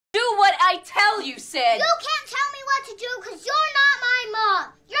hell you said! You can't tell me what to do because you're not my mom!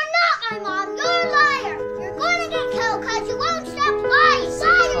 You're not my mom! You're a liar! You're gonna get killed because you won't stop lying!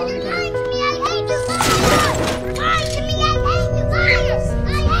 Liar! You're lying to me! I hate you! Liar! You're lying to me! I hate you! Liar!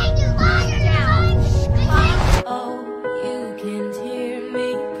 I hate you! Liar! You're lying to me! I hate you! Oh, you can't hear me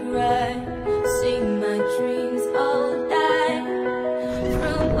cry. Sing my dreams all die.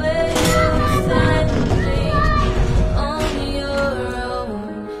 From where you're standing on your own.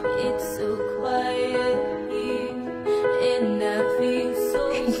 It's so quiet here, and I feel so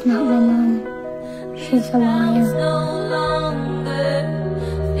She's not my mom. She's a liar. no longer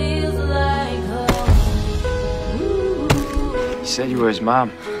feels like home. You said you were his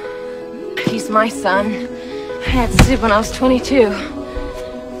mom. He's my son. I had Sid when I was 22.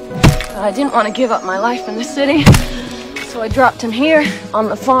 But I didn't want to give up my life in the city. So I dropped him here on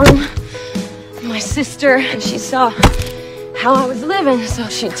the farm. My sister, and she saw how I was living, so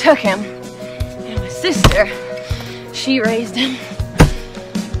she took him. And my sister, she raised him.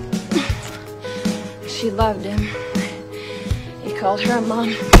 She loved him. He called her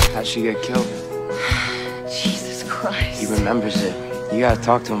mom. How'd she get killed? Jesus Christ. He remembers it. You gotta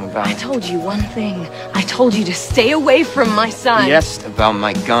talk to him about I it. told you one thing. I told you to stay away from my son. He asked about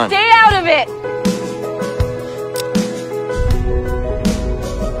my gun. Stay out of it!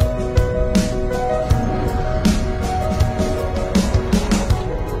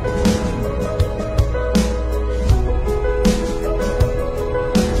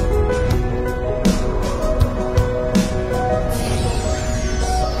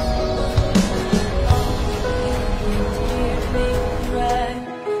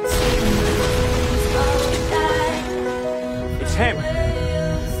 It's him.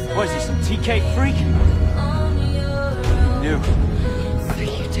 What is he, some TK freak? You. What are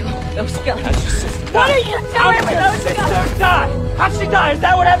you doing with those guns? What are you doing with those guns? Die! How'd she die? Is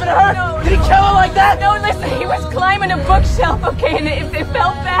that what happened to her? No, Did he kill her like that? No, listen, he was climbing a bookshelf, okay, and if it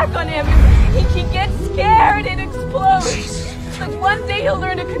fell back on him, he gets scared and explodes. But one day he'll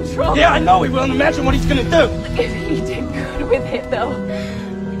learn to control Yeah, I it. know he will. Imagine what he's gonna do. If he did good with it, though,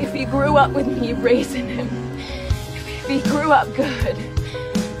 if he grew up with me raising him, if he grew up good.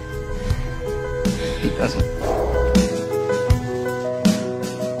 He doesn't.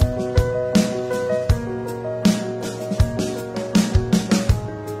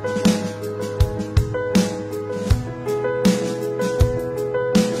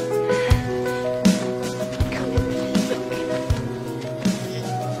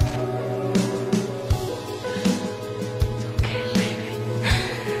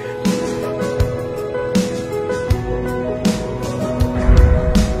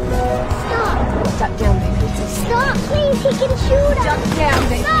 Duck down, baby. Stop, please! He can shoot us! Duck down,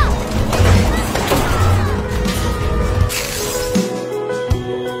 baby. Stop!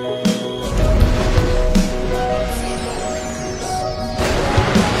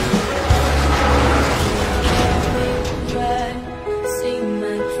 Sing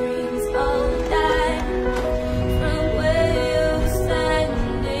my dreams all die. From where you're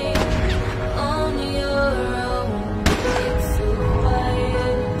standing on your own. It's so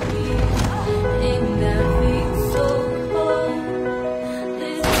quiet here, and I feel so cold.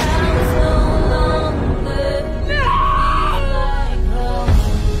 This house no longer feels like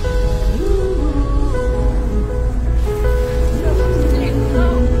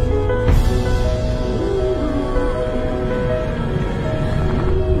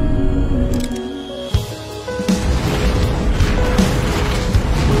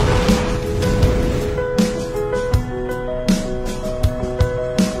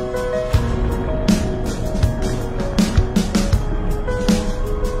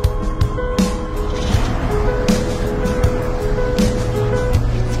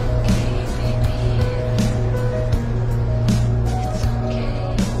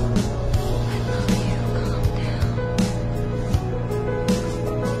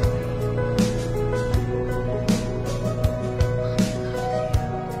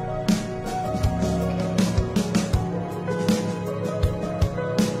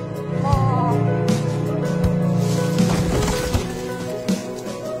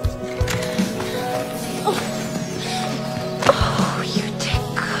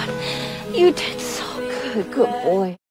You did so good. Good boy.